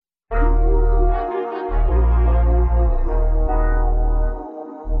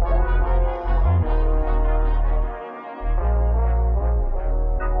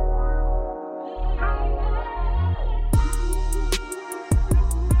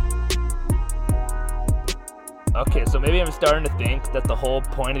Okay, so maybe I'm starting to think that the whole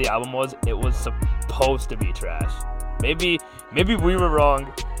point of the album was it was supposed to be trash. Maybe we were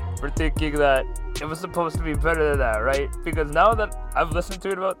wrong for thinking that it was supposed to be better than that, right? Because now that I've listened to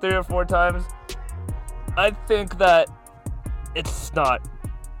it about 3 or 4 times, I think that it's not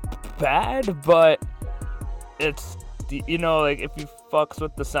bad, but it's, like, if you fucks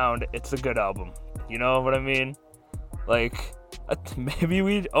with the sound, it's a good album. You know what I mean? Like, maybe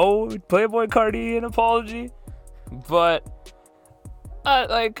we owe Playboi Carti an apology, but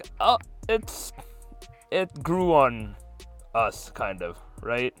it grew on us, kind of,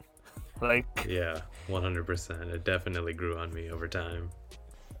 right? Like, Yeah, 100%. It definitely grew on me over time.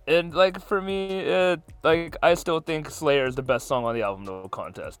 and like for me, I still think Slayer is the best song on the album, no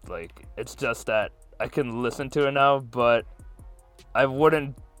contest. Like, it's just that I can listen to it now, but I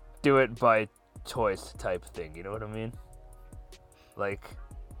wouldn't do it by choice type thing. You know what I mean? Like,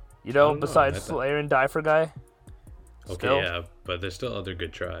 I don't know. besides Slayer and Die For Guy. Okay, Still? yeah, but there's still other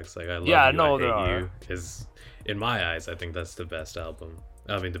good tracks. Like I Love Yeah, You, no, I there Hate are. You is, in my eyes, I think that's the best album.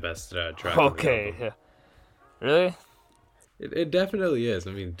 I mean, the best track. Okay, On the album. yeah. Really? It definitely is.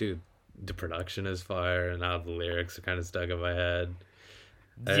 I mean, dude, the production is fire, and now the lyrics are kind of stuck in my head.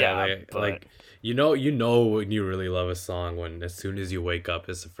 Yeah, Like but you know when you really love a song when as soon as you wake up,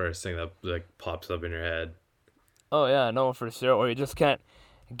 it's the first thing that like pops up in your head. oh yeah, no, for sure. Or you just can't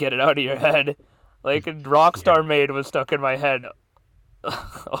get it out of your head. Like, Rockstar Made was stuck in my head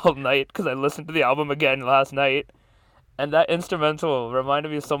all night because I listened to the album again last night, and that instrumental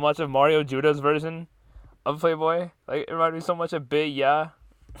reminded me so much of Mario Judah's version of Playboy. Like, it reminded me so much of Big Yeah,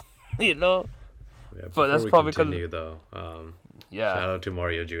 you know. Yeah, But before that's we probably because, continue though, yeah, shout out to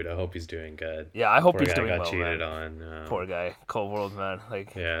Mario Judah. I hope he's doing good. yeah. I hope Poor he's guy doing got well, cheated man. on. Poor guy, cold world, man.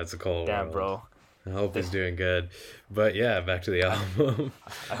 Like, Yeah, it's a cold damn, world. bro. I hope he's doing good. But yeah, back to the album.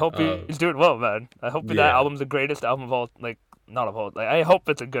 I hope um, he's doing well, man. I hope that yeah, album's the greatest album of all, like, not of all. Like, I hope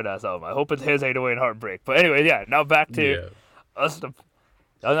it's a good ass album. I hope it's his 808 and Heartbreak. But anyway, yeah. Now back to yeah, us.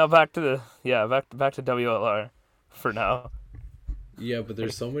 Now back to back to WLR for now. yeah. But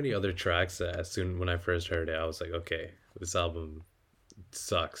there's so many other tracks that as soon when I first heard it, I was like, okay, this album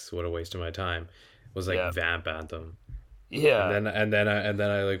sucks. What a waste of my time. It was like Yeah, Vamp Anthem. And yeah. then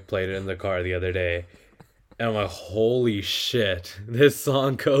I like played it in the car the other day, and I'm like, holy shit, this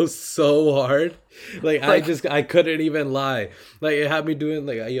song goes so hard. Like Like, I couldn't even lie. Like it had me doing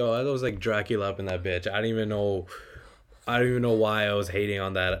like I was like Dracula up in that bitch. I don't even know why I was hating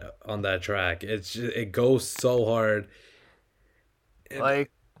on that track. It's just, it goes so hard.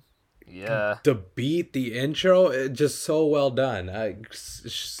 like, yeah. The beat, the intro, it just so well done.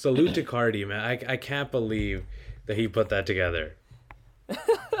 Salute to Cardi, man. I can't believe that he put that together.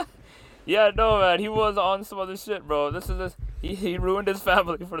 Yeah, no, man. He was on some other shit, bro. He ruined his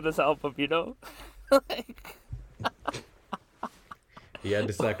family for this album, you know? Like, He had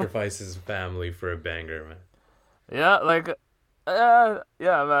to sacrifice his family for a banger, man. yeah, like, yeah,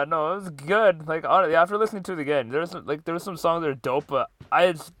 man. No, it was good. Like, honestly, after listening to it again, there was some songs that are dope, but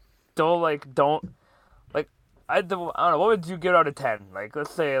I still, like, don't, like, I don't know, what would you give out of 10? Like,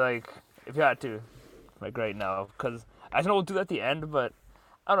 let's say, like, if you had to, like, right now, because I know we'll do that at the end, but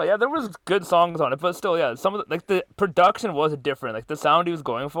I don't know. Yeah, there was good songs on it, but still, yeah, some of the production was different. Like, the sound he was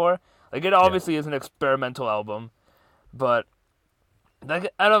going for, like, it Yeah. obviously is an experimental album, but,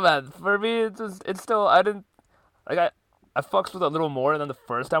 like, I don't know, man. For me, it's still, I didn't, like, I fucks with it a little more than the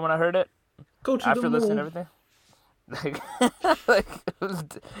first time when I heard it Go to the after listening to moon. everything. Like,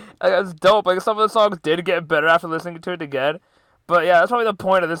 it was dope. Like, some of the songs did get better after listening to it again, but yeah, that's probably the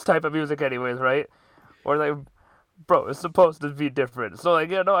point of this type of music, anyways, right? Or like, bro, it's supposed to be different. So like,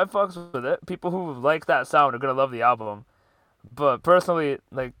 yeah, no, I fucks with it. People who like that sound are gonna love the album. But personally,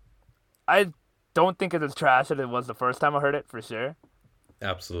 like, I don't think it's as trash as it was the first time I heard it, for sure.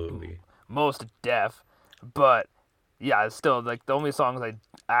 Absolutely. Most deaf. But yeah, it's still like the only songs I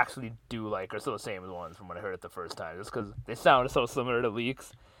actually do like are still the same as the ones from when I heard it the first time, just because they sound so similar to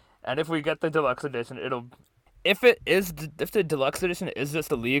Leaks. And if we get the deluxe edition, if the deluxe edition is just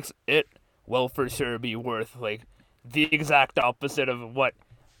the Leaks, it will for sure be worth like the exact opposite of what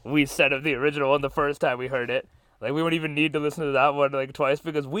we said of the original one the first time we heard it. Like, we wouldn't even need to listen to that one like twice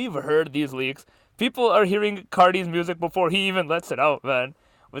because we've heard these leaks. People are hearing Cardi's music before he even lets it out, man.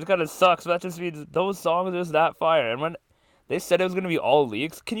 Which kind of sucks. But that just means those songs are just that fire. And when they said it was gonna be all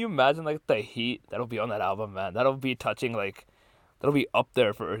leaks, can you imagine like the heat that'll be on that album, man? That'll be that'll be up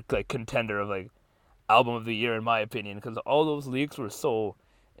there for like contender of like album of the year in my opinion, because all those leaks were so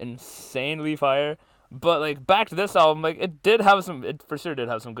insanely fire. But like back to this album, like it for sure did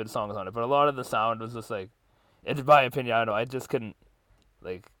have some good songs on it, but a lot of the sound was just like, in my opinion, I don't know, I just couldn't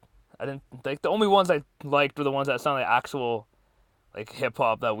like, I didn't like the only ones I liked were the ones that sound like actual like hip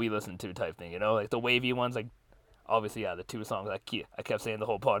hop that we listen to type thing, you know, like the wavy ones. Like obviously, yeah, the two songs I kept saying the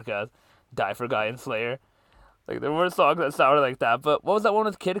whole podcast, "Die for Guy" and "Slayer." Like there were songs that sounded like that, but what was that one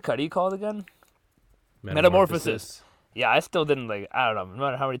with Kid Cudi called again? Metamorphosis. Yeah, I still didn't like. I don't know. No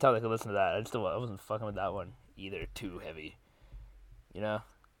matter how many times I could listen to that, I wasn't fucking with that one either. Too heavy, you know.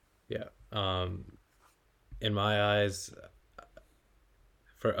 Yeah. In my eyes,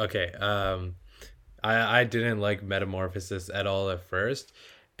 I didn't like Metamorphosis at all at first,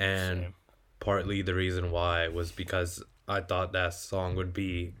 and Same. partly the reason why was because I thought that song would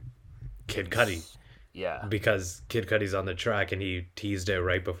be Kid Cudi, Yeah. because Kid Cudi's on the track and he teased it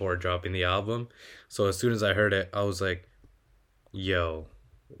right before dropping the album. So as soon as I heard it, I was like, "Yo,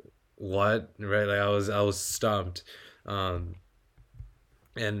 what?" Right? Like I was stumped. Um,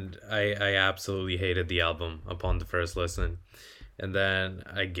 and I absolutely hated the album upon the first listen. And then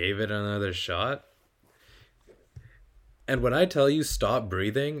I gave it another shot. And when I tell you "Stop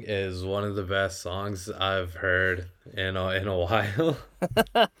Breathing" is one of the best songs I've heard in a while.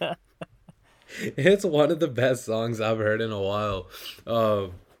 It's one of the best songs I've heard in a while.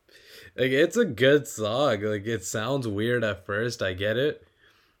 Um, like it's a good song. Like it sounds weird at first, I get it.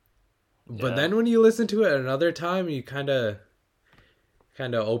 But Yeah. then when you listen to it another time, you kind of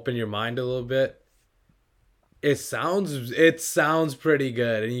open your mind a little bit. It sounds pretty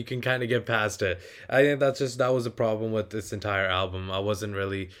good, and you can kind of get past it. I think that was a problem with this entire album. I wasn't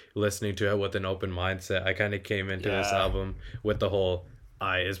really listening to it with an open mindset. I kind of came into this Yeah. album with the whole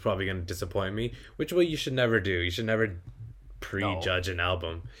I is probably going to disappoint me, which what you should never do. You should never No. prejudge an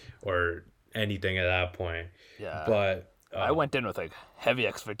album or anything at that point. Yeah. But I went in with like heavy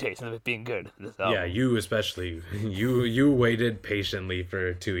expectations of it being good. This yeah, album. you especially you waited patiently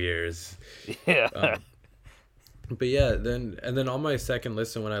for 2 years. Yeah. But yeah, then on my second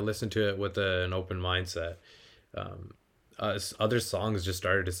listen, when I listened to it with an open mindset, other songs just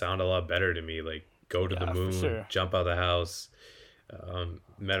started to sound a lot better to me. Like "Go to the Yeah, for Moon," sure. "Jump Out of the House," Par-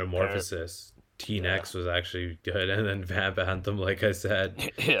 "Metamorphosis," "Teen yeah. X" was actually good, and then "Vamp Anthem," like I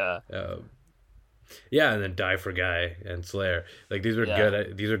said, Yeah. yeah, and then "Die for Guy" and "Slayer." Like these were Yeah.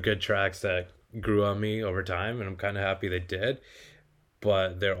 good. These are good tracks that grew on me over time, and I'm kind of happy they did.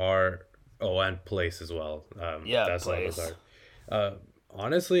 But there are and Place as well. Yeah. That song was Place. hard. Uh,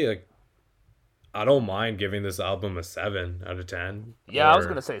 honestly, like I don't mind giving this album a 7 out of 10. Yeah, I was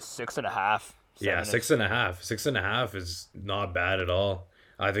gonna Or say 6.5. yeah, 7 six is. and a half. 6.5 is not bad at all.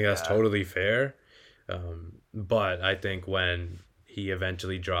 I think that's Yeah. totally fair. But I think when he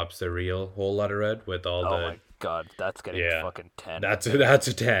eventually drops the real Whole Lotta Red with all Oh the my god, that's getting yeah, fucking 10. that's a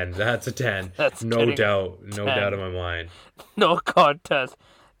 10. That's a 10. That's No getting doubt. No doubt in 10. my mind. No contest.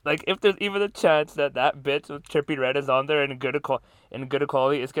 Like if there's even a chance that that bitch with Trippy Red is on there in good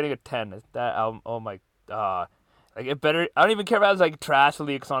quality, it's getting a 10. That album, oh my, like it better. I don't even care if it has like trash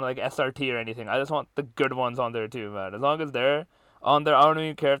leaks on like SRT or anything. I just want the good ones on there too, man. As long as they're on there, I don't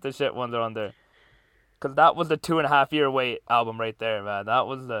even care if the shit ones are on there. Cause that was the 2.5 year wait album right there, man.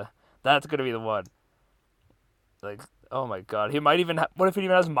 That's gonna be the one. Like, oh my god, he might even. What if he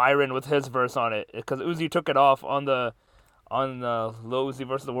even has Myron with his verse on it? Because Uzi took it off on Lil Uzi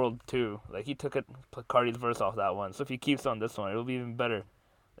versus the World 2. Like he put Cardi's verse off that one. So if he keeps on this one, it'll be even better.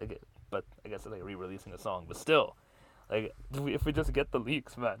 But I guess it's like re-releasing the song. But still, like if we just get the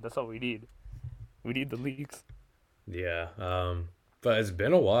leaks, man, that's all we need. We need the leaks. Yeah. But it's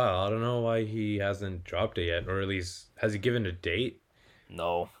been a while. I don't know why he hasn't dropped it yet, or at least has he given a date?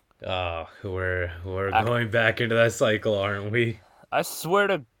 No, We're I, going back into that cycle, aren't we? I swear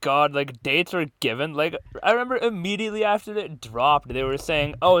to God, like dates were given. Like I remember immediately after it dropped, they were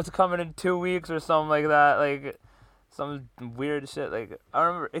saying, "Oh, it's coming in 2 weeks" or something like that. Like some weird shit. Like I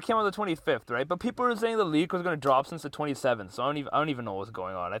remember it came out the 25th, right? But people were saying the leak was gonna drop since the 27th. So I don't even know what's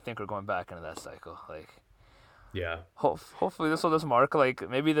going on. I think we're going back into that cycle. Like Yeah. hopefully this will just mark like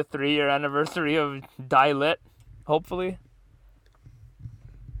maybe the 3 year anniversary of Die Lit. Hopefully.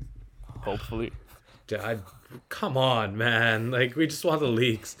 Hopefully. Dad, come on, man. Like we just want the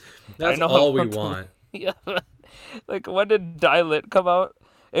leaks. I That's know. all we want. Yeah. Like when did Die Lit come out?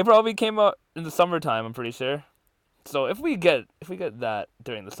 It probably came out in the summertime, I'm pretty sure. So if we get that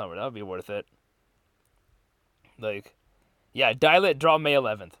during the summer, that would be worth it. Like yeah, Die Lit dropped May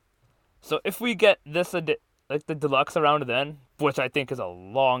 11th. So if we get like the deluxe around then, which I think is a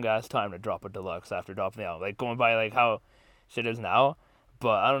long ass time to drop a deluxe after dropping the album, like going by like how shit is now.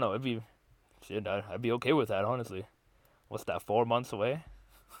 But I don't know, it'd be shit. I'd be okay with that, honestly. What's that? 4 months away?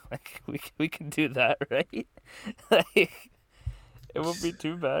 Like we can do that, right? Like it won't be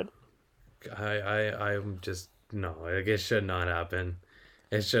too bad. I'm just no. Like it should not happen.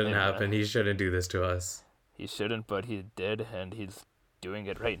 It shouldn't Hey, man. happen. He shouldn't do this to us. He shouldn't, but he did, and he's doing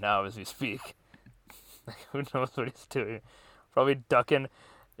it right now as we speak. Like, who knows what he's doing? Probably ducking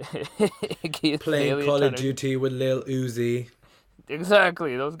Keith Playing Daly Call of trying to. Duty with Lil Uzi.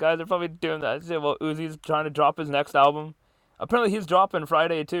 Exactly, those guys are probably doing that. Say, well, Uzi's trying to drop his next album. Apparently, he's dropping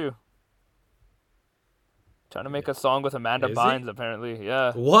Friday too. Trying to make a song with Amanda Is he? Bynes. Apparently,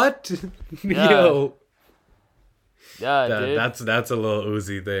 yeah, What? Yeah. Yo. yeah, dude. That's a little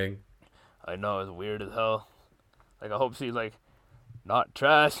Uzi thing. I know, it's weird as hell. Like, I hope she's like not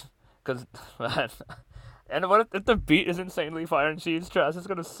trash, cause man. And what if the beat is insanely fire and she's trash? It's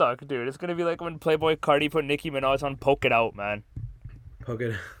gonna suck, dude. It's gonna be like when Playboi Carti put Nicki Minaj on "Poke It Out," man. Poke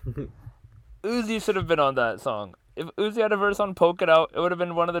it. Uzi should have been on that song. If Uzi had a verse on "Poke It Out," it would have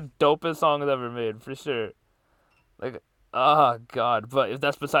been one of the dopest songs ever made, for sure. Like, oh god. But if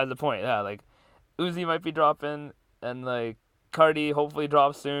that's besides the point, yeah. Like, Uzi might be dropping, and like Cardi hopefully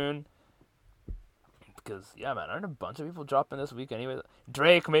drops soon. Because, yeah, man, aren't a bunch of people dropping this week anyway?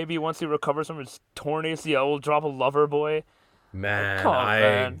 Drake, maybe once he recovers from his torn ACL, will drop a Lover Boy. Man, Come on,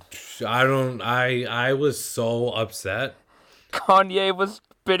 man. I was so upset. Kanye was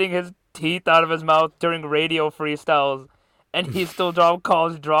spitting his teeth out of his mouth during radio freestyles, and he still dropped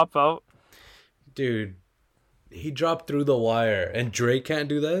College Dropout. Dude, he dropped Through the Wire, and Drake can't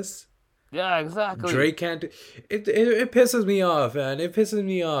do this? Yeah, exactly. Drake can't do it pisses me off, man. It pisses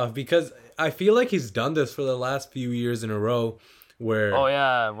me off because I feel like he's done this for the last few years in a row where Oh,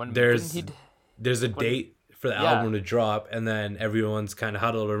 yeah. When there's didn't a date for the Yeah. album to drop and then everyone's kind of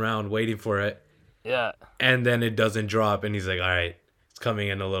huddled around waiting for it Yeah. and then it doesn't drop and he's like, all right, it's coming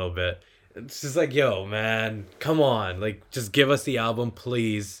in a little bit. It's just like, yo, man, come on. Like, just give us the album,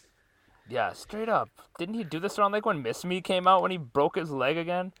 please. Yeah, straight up. Didn't he do this around like when Miss Me came out when he broke his leg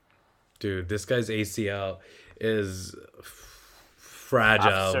again? Dude, this guy's ACL is After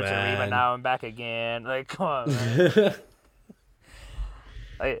fragile, searching Reba man. now and back again. Like, come on, man.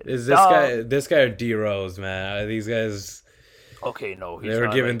 Like, Is dog. this guy or D Rose, man? These guys Okay, no, he's they were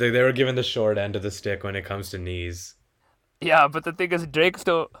not, given like- they were given the short end of the stick when it comes to knees. Yeah, but the thing is, Drake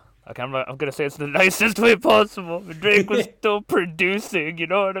still. Okay, I'm gonna say it's the nicest way possible. But Drake was still producing. You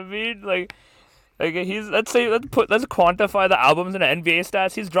know what I mean? Like he's let's quantify the albums in the NBA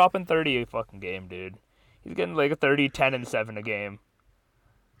stats. He's dropping 30 a fucking game, dude. He's getting like a 30, 10, and 7 a game.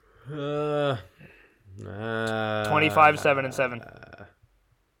 25, 7, and 7.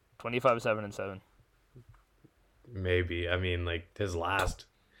 25, 7, and 7. Maybe. I mean, like his last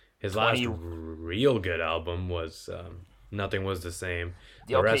 20 real good album was Nothing Was the Same.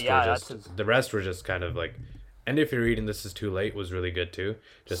 The Okay, rest yeah, were that's just his- the rest were just kind of like. And if you're reading This Is Too Late was really good too,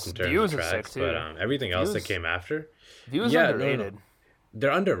 just in terms Views of is sick, tracks. too. But everything else that Views- came after, Views Yeah, no, underrated. they're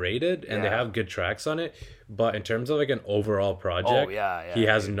underrated and they Yeah. have good tracks on it. But in terms of like an overall project, Oh yeah. he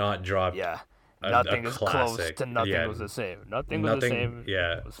has not dropped. Yeah. a Nothing is close classic. to Nothing Yeah, Was the Same. Nothing Was the Same.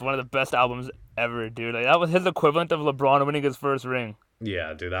 Yeah, It's one of the best albums ever, dude. Like, that was his equivalent of LeBron winning his first ring.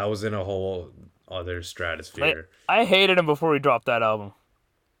 yeah, dude, that was in a whole other stratosphere. Like, I hated him before he dropped that album.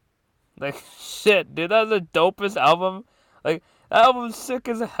 Like, shit, dude, that was the dopest album. Like, that album's sick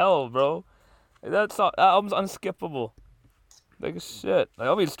as hell, bro. Like, that album's unskippable. Like, shit. Like,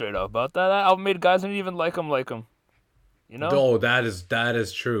 I'll be straight up about that. That album made guys who didn't even like him. You know? Oh, that is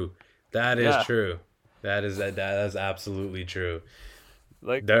true. That is Yeah. true. That is absolutely true.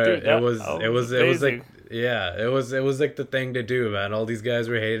 Like, There, dude, that it was amazing. like, yeah, it was like the thing to do, man. All these guys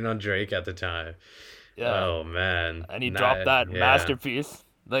were hating on Drake at the time. Yeah. Oh man. And he dropped that Yeah. masterpiece.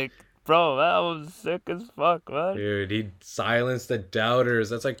 Like, bro, that was sick as fuck, man. Dude, he silenced the doubters.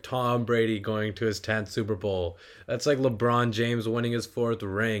 That's like Tom Brady going to his 10th Super Bowl. That's like LeBron James winning his 4th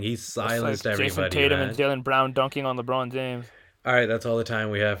ring. He It's silenced like everybody, Jason Tatum man. and Jalen Brown dunking on LeBron James. All right, that's all the time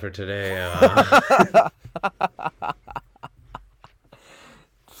we have for today.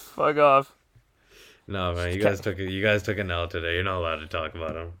 Fuck off. No, man, you guys took an L today. You're not allowed to talk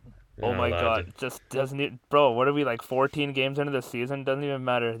about him. Oh my god, just doesn't it, bro? What are we like 14 games into the season? Doesn't even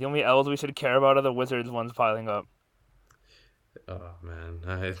matter. The only L's we should care about are the Wizards ones piling up. Oh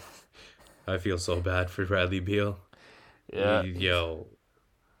man, I feel so bad for Bradley Beal. Yeah. Yo,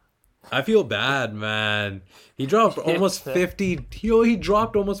 I feel bad, man. He dropped almost 50. He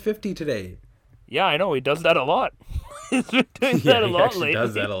dropped almost 50 today. Yeah, I know. He does that a lot. He's been doing that a he lot actually lately.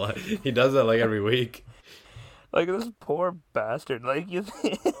 does that a lot. He does that like every week. Like, this poor bastard. Like, you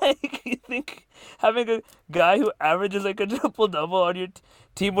think having a guy who averages like a triple-double on your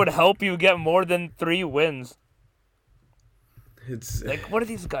team would help you get more than 3 wins? It's Like, what are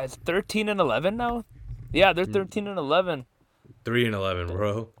these guys? 13 and 11 now? Yeah, they're 13 and 11. 3-11,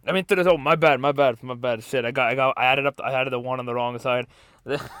 bro. I mean, oh, my bad. Shit, I added the one on the wrong side.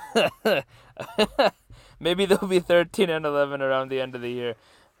 Maybe they'll be 13-11 around the end of the year,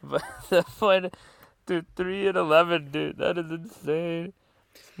 but the point, dude, 3-11, dude, that is insane.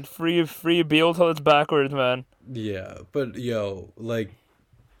 Free Beal till it's backwards, man. Yeah, but yo, like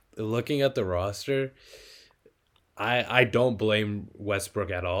looking at the roster, I don't blame Westbrook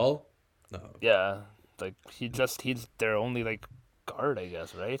at all. No. Yeah, like he's their only like guard, I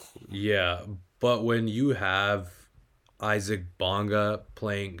guess, right? Yeah, but when you have Isaac Bonga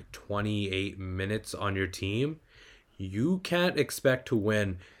playing 28 minutes on your team, you can't expect to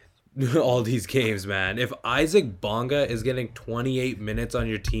win all these games, man. If Isaac Bonga is getting 28 minutes on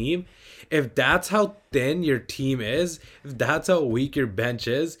your team, if that's how thin your team is, if that's how weak your bench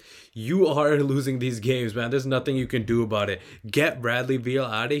is, you are losing these games, man. There's nothing you can do about it. Get Bradley Beal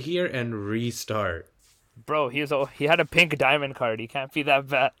out of here and restart. Bro, he had a pink diamond card. He can't be that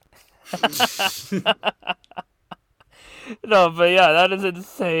bad. No, but yeah, that is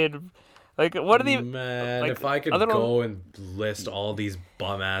insane. Like, what are the man? like, If I could go and list all these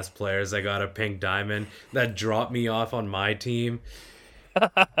bum ass players that got a pink diamond that dropped me off on my team, dude,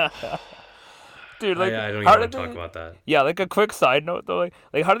 like, I don't even want to talk about that. Yeah, like a quick side note though,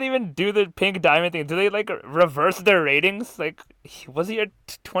 like how do they even do the pink diamond thing? Do they like reverse their ratings? Like, was he at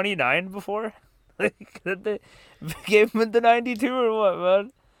 29 before? Like, did they gave him the 92 or what,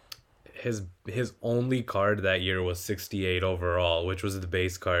 man? His only card that year was 68 overall, which was the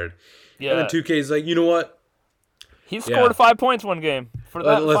base card. Yeah. And then 2K's like, you know what? He scored 5 points one game for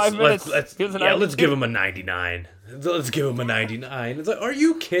that 5 minutes. Let's give him a 99. Let's give him a 99. It's like, are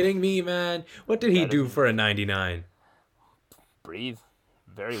you kidding me, man? What did he do for a 99? Breathe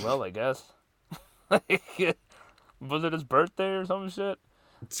very well, I guess. Like, was it his birthday or some shit?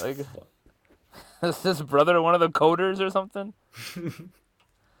 Like, is his brother one of the coders or something?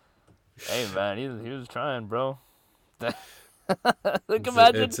 Hey man, he was trying, bro. Like,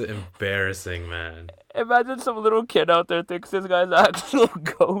 imagine it's embarrassing, man. Imagine some little kid out there thinks this guy's actual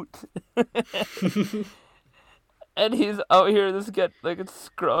goat, and he's out here like it's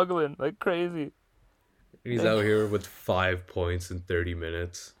struggling like crazy. He's out here with 5 points in 30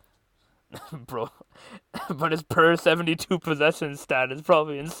 minutes, bro. But his per 72 possession stat is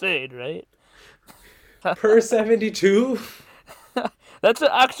probably insane, right? Per 72. That's an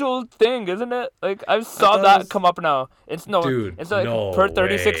actual thing, isn't it? Like, I saw that come up now. It's like no per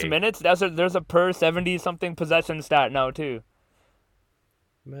 36 way. minutes. There's a per 70 something possession stat now too.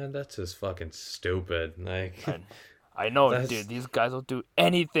 Man, that's just fucking stupid. Like, I know, dude. These guys will do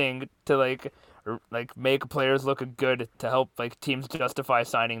anything to like make players look good to help like teams justify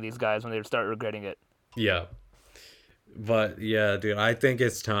signing these guys when they start regretting it. Yeah, but yeah, dude, I think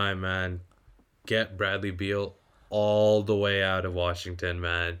it's time, man. Get Bradley Beal all the way out of Washington,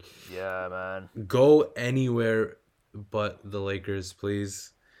 man. Yeah, man. Go anywhere but the Lakers,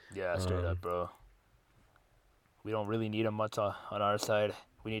 please. Yeah, straight up, bro. We don't really need him much on our side.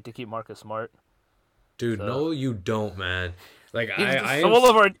 We need to keep Marcus Smart. Dude, no, you don't, man. Like, he's the soul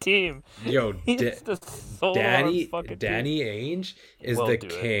of our team. Yo, he's the soul of our fucking Danny team. Ainge is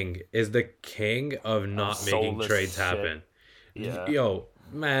the king of not making trades happen. Yeah. Yo,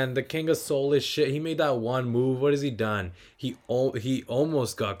 man, the king of soulless shit. He made that one move. What has he done? He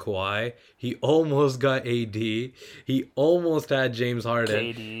almost got Kawhi. He almost got AD. He almost had James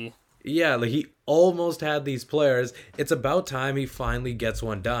Harden. KD. Yeah, like he almost had these players. It's about time he finally gets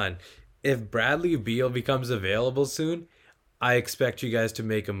one done. If Bradley Beal becomes available soon, I expect you guys to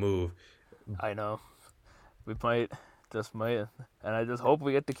make a move. I know. We might. And I just hope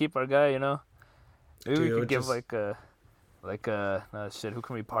we get to keep our guy, you know? Maybe we could give shit, who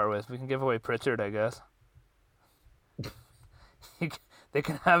can we part with? We can give away Pritchard, I guess. They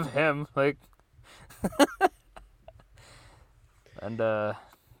can have him, like... and,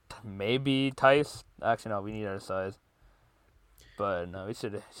 maybe Tice. Actually, no, we need our size. But, no, we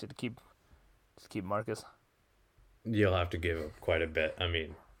should keep Marcus. You'll have to give him quite a bit, I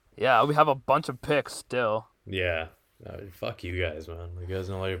mean... Yeah, we have a bunch of picks still. Yeah. Fuck you guys, man. You guys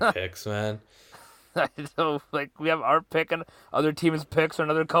know all your picks, man. I know, like, we have our pick and other teams' picks for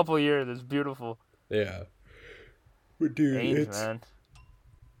another couple of years. It's beautiful. Yeah. But dude, man.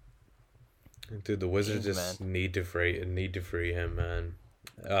 Dude, the Wizards need to free him, man.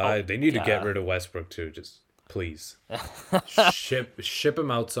 They need to get rid of Westbrook too. Just please ship him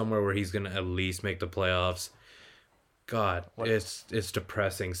out somewhere where he's gonna at least make the playoffs. God, it's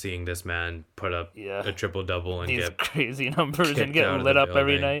depressing seeing this man put up a triple-double and these get crazy numbers and get lit up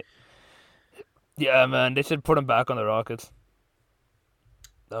every night. Yeah, man, they should put him back on the Rockets.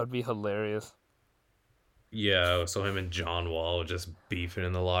 That would be hilarious. Yeah, so him and John Wall just beefing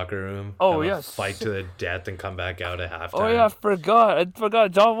in the locker room, Oh have a yeah, fight to the death, and come back out at oh yeah, halftime. I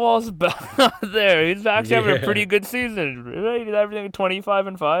forgot. John Wall's back there. He's actually having a Yeah, pretty good season. Right? He's averaging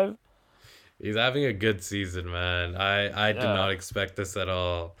 25-5. he's having a good season, man. I did Yeah. not expect this at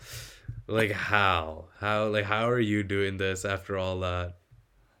all. Like how are you doing this after all that?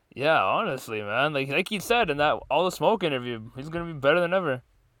 Yeah, honestly, man. Like you said in that All the Smoke interview, he's gonna be better than ever.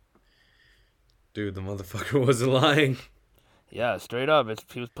 Dude, the motherfucker wasn't lying. Yeah, straight up.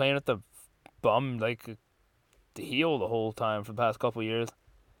 He was playing at the bum like the heel the whole time for the past couple years.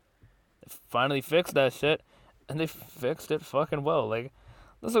 They finally fixed that shit, and they fixed it fucking well. Like,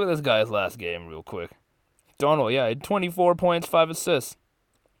 let's look at this guy's last game real quick. Donald, yeah, he had 24 points, 5 assists.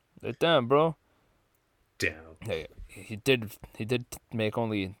 Like, damn, bro. Damn. Hey, he did make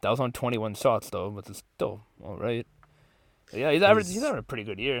only that was on 21 shots though, but it's still all right. Yeah, he's He's having a pretty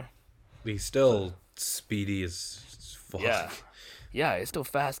good year. he's So still speedy as fuck. yeah, yeah, he's still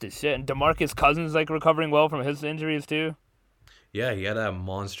fast as shit. And DeMarcus Cousins like recovering well from his injuries too. Yeah, he had that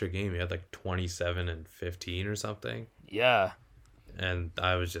monster game. He had like 27 and 15 or something. Yeah, And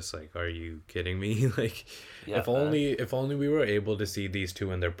I was just like, "Are you kidding me?" Like, yeah, man. if only we were able to see these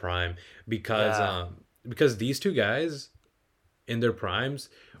two in their prime, Yeah, because these two guys in their primes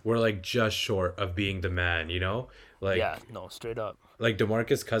were like just short of being the man, you know? yeah, Like no, straight up.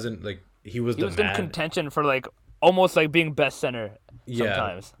 DeMarcus Cousin, like he was He the was in man. contention for like almost like being best center Yeah,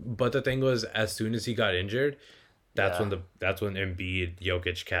 sometimes. but the thing was, as soon as he got injured, Yeah, that's when Embiid,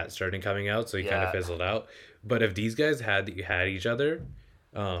 Jokic, Cat started coming out, so he kind of yeah, fizzled out. But if these guys had each other,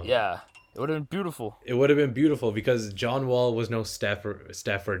 yeah. It would have been beautiful. it would have been beautiful because John Wall was no Steph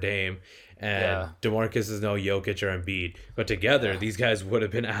or Dame, Yeah, and DeMarcus is no Jokic or Embiid. But together, yeah, these guys would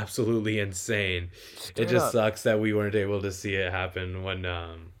have been absolutely insane. It straight just up. sucks that we weren't able to see it happen when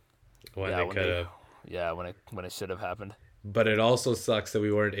Yeah, they could have. when it should have happened. But it also sucks that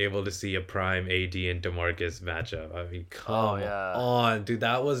we weren't able to see a prime AD and DeMarcus matchup. I mean, Oh come yeah, on, dude,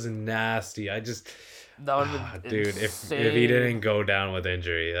 that was nasty. I just, that would have been dude, if he insane. didn't go down with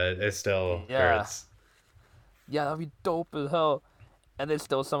injury, it still Yeah, hurts. yeah, that'd be dope as hell. And they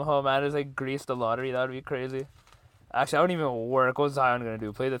still somehow manage like grease the lottery. That'd be crazy. Actually, that wouldn't even work. What's Zion gonna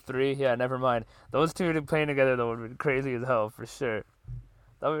do? Play the three? Yeah, never mind. Those two playing together though would have been crazy as hell for sure.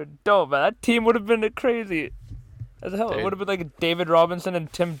 That would be dope, man. That team would have been crazy as hell. It They, would have been like David Robinson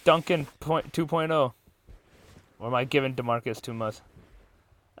and Tim Duncan 2.0. Or am I giving DeMarcus too much?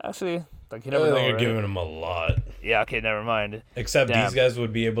 Actually, like you I never think know, you're right? giving him a lot. Yeah, okay, never mind. Except these Damn. guys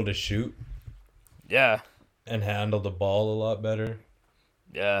would be able to shoot Yeah, and handle the ball a lot better.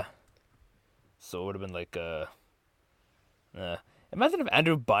 yeah. So it would have been like uh imagine if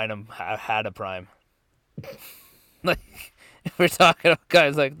Andrew Bynum had a prime. Like if we're talking about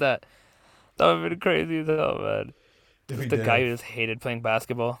guys like that. That would have been crazy as hell, man. If he Just the guy didn't, who just hated playing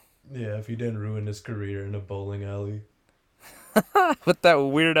basketball. yeah, if he didn't ruin his career in a bowling alley. With that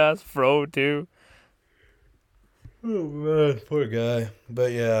weird ass fro too. Oh man, poor guy.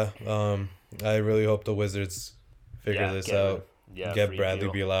 But yeah, I really hope the Wizards figure Yeah, this out. Get free Bradley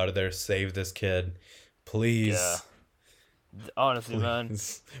deal. Beal out of there. Save this kid, Yeah. please. Honestly, man.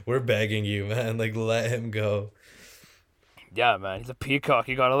 Please, we're begging you, man. Like, let him go. Yeah, man. He's a peacock.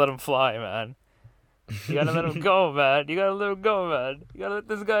 You gotta let him fly, man. You gotta let him go, man. You gotta let him go, man. You gotta let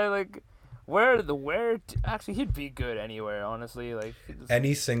this guy like actually he'd be good anywhere, honestly. Like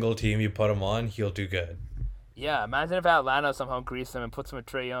Any single team you put him on, he'll do good. yeah, imagine if Atlanta somehow greased him and puts him with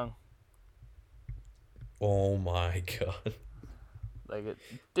Trey Young. Oh my god. Like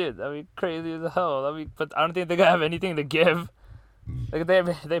dude, that'd be crazy as hell. But I don't think they have anything to give. Like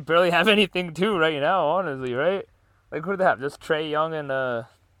they barely have anything to right now, honestly, right? Like who do they have? Just Trey Young and the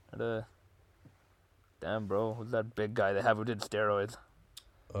damn bro, who's that big guy they have who did steroids?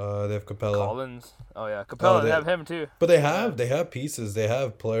 They have Capella. Collins. Oh yeah, Oh, Capella. They have him too. but they Yeah, have pieces. They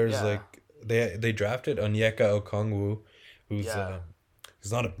have players yeah, like they drafted Onyeka Okongwu, who's yeah,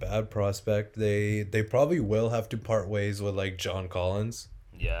 he's not a bad prospect. They probably will have to part ways with like John Collins.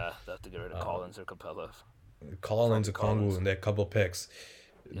 yeah. They have to get rid of Um, Collins or Capella. Collins, Probably Okongwu, Collins. and they have a couple picks.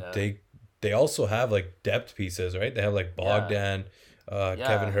 Yeah, They also have like depth pieces, right? They have like yeah, Bogdan, Kevin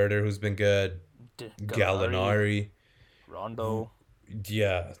yeah. Herter, who's been good, Gallinari, Gallinari. Rondo,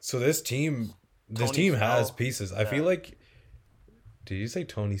 Yeah. So this Tony team has Snell. pieces. I feel Yeah. like. Did you say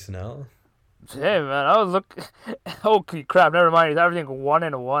Tony Snell? Hey man, I was look. Holy crap! Never mind. He's averaging 1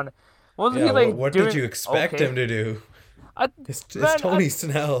 and 1. Wasn't Yeah. he like What did doing you expect okay? him to do? I It's man, Tony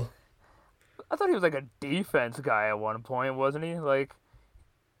Snell. I thought he was like a defense guy at one point, wasn't he? Like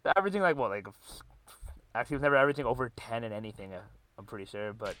averaging like what like actually he was never averaging over 10 in anything. I'm pretty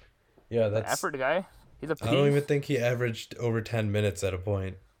sure, but Yeah, an effort guy. He's a I don't even piece. think he averaged over 10 minutes at a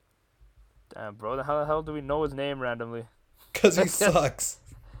point. Damn, bro. How the hell do we know his name randomly? Because he sucks.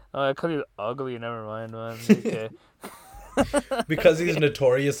 Oh, because he's ugly. Never mind, man. Okay. Because he's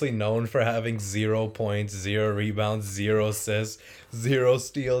notoriously known for having 0 points, 0 rebounds, 0 assists, 0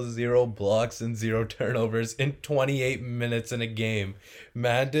 steals, 0 blocks, and 0 turnovers in 28 minutes in a game.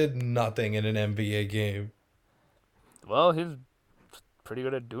 Man did nothing in an NBA game. Well, he's pretty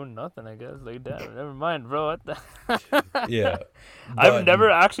good at doing nothing, I guess. Like, damn, never mind, bro. What the? Yeah. I've But, never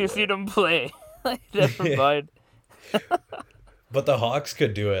actually seen him play. Like, never mind. but the Hawks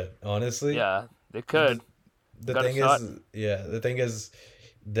could do it, honestly. Yeah, they could. The Got a thing shot. the thing is,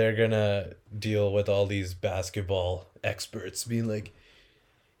 they're gonna deal with all these basketball experts being like,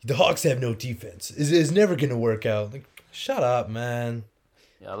 the Hawks have no defense. It's never gonna work out. Like, shut up, man.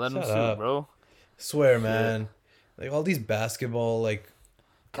 Yeah, let him Shut shoot, up. bro. Swear, Shit. man. Like all these basketball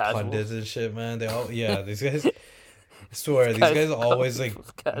Casuals. pundits and shit, man. They all these guys. I swear, these guys always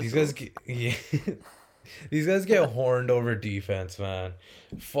these guys get, yeah, these guys get horned over defense, man.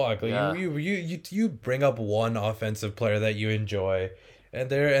 Fuck, like Yeah. you bring up one offensive player that you enjoy, and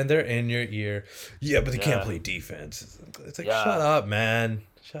they're in your ear. Yeah, but they can't Yeah. play defense. It's like, Yeah. shut up, man.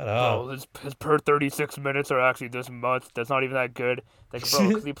 Shut up. Bro, his per 36 minutes are actually this much. That's not even that good. Like, bro,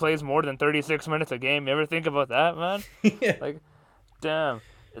 because he plays more than 36 minutes a game. You ever think about that, man? Yeah. Like, damn.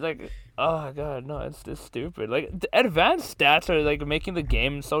 It's like, oh, God, no, it's just stupid. Like, the advanced stats are, like, making the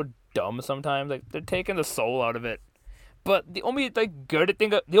game so dumb sometimes. Like, they're taking the soul out of it. But the only, like,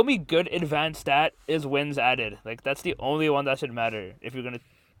 the only good advanced stat is wins added. Like, that's the only one that should matter. If you're going to,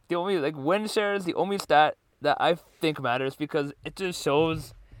 the only, like, win share is the only stat that I think matters because it just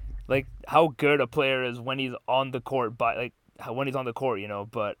shows, like, how good a player is when he's on the court, when he's on the court, you know.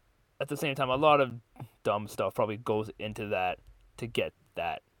 But at the same time, a lot of dumb stuff probably goes into that to get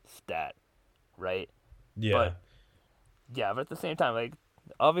that stat, right? Yeah. But yeah, but at the same time, like,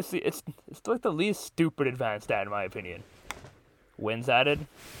 obviously, it's like the least stupid advanced stat in my opinion. Wins added,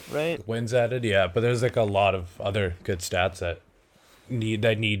 right? Wins added, yeah, but there's like a lot of other good stats that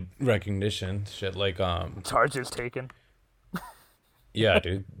need recognition. Shit like Charges taken. yeah,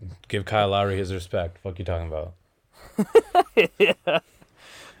 dude. Give Kyle Lowry his respect. Fuck you talking about? Yeah.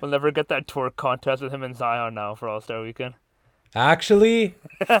 We'll never get that twerk contest with him and Zion now for All-Star Weekend. Actually,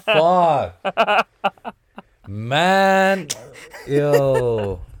 fuck. Man.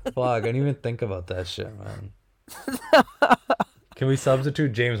 Yo. Fuck, I didn't even think about that shit, man. Can we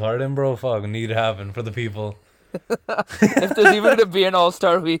substitute James Harden, bro? Fuck, need to happen for the people. If there's even gonna be an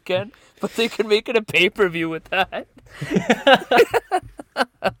All-Star Weekend, but they could make it a pay-per-view with that.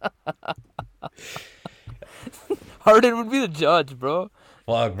 Harden would be the judge, bro.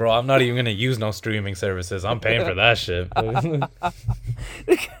 Fuck, bro, I'm not even gonna use no streaming services. I'm paying for that shit.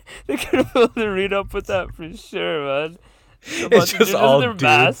 They could fill the read up with that for sure, man. It's just all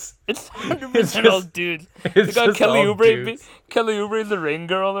dudes. It's 100% all dudes. They It's got just Kelly all Oubre. dudes. Kelly Oubre is the ring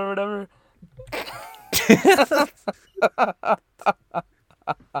girl or whatever.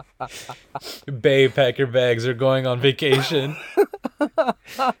 Bay pack your bags. Are going on vacation.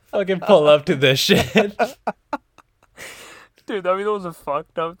 Fucking pull up to this shit. Dude, I mean, those are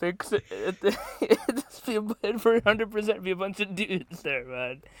fucked up things. It just be for 100% be a bunch of dudes there,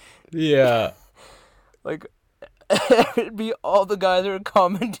 man. Yeah. Like, it'd be all the guys that are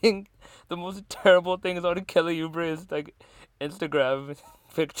commenting the most terrible things on Kelly Oubre's, like, Instagram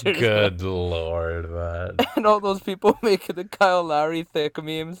pictures. Good lord, man. And all those people making the Kyle Lowry thick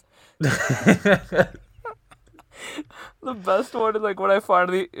memes. The best one is, like, when I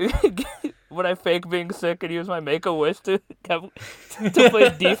finally, when I fake being sick and use my Make-A-Wish to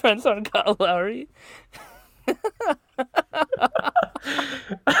play defense on Kyle Lowry.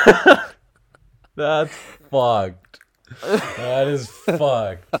 That's fucked. That is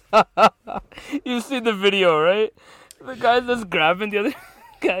fucked. You've seen the video, right? The guy's just grabbing the other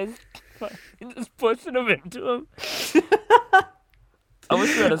guy's, just pushing him into him. I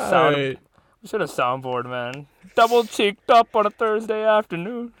wish we had a sound. Alright. We should have soundboard, man. Double cheeked up on a Thursday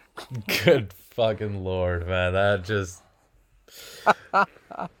afternoon. Good fucking lord, man. That just.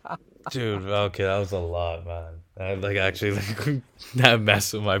 Dude, okay, that was a lot, man. That, like, actually, like, that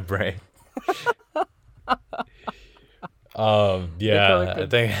messed with my brain. Yeah,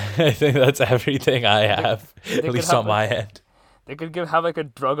 I think that's everything I have, at least on my end. They could have like a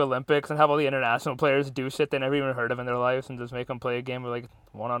drug Olympics and have all the international players do shit they never even heard of in their lives and just make them play a game of like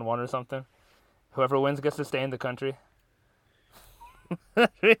 1-on-1 or something. Whoever wins gets to stay in the country.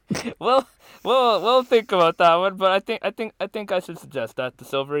 Well, we'll think about that one, but I think I should suggest that to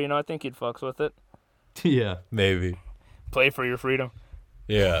Silver. You know, I think he'd fucks with it. Yeah, maybe. Play for your freedom.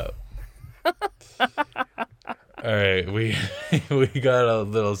 Yeah. All right, we we got a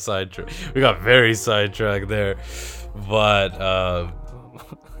little sidetrack. We got very sidetracked there, but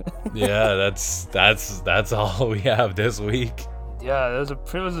yeah, that's all we have this week. Yeah, it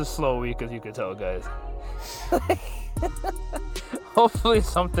was a slow week, as you could tell, guys. Hopefully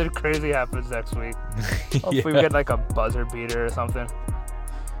something crazy happens next week. Hopefully we get like a buzzer beater or something.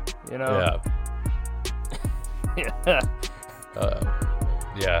 You know? Yeah. Yeah.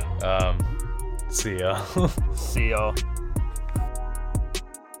 Yeah. See y'all. See y'all.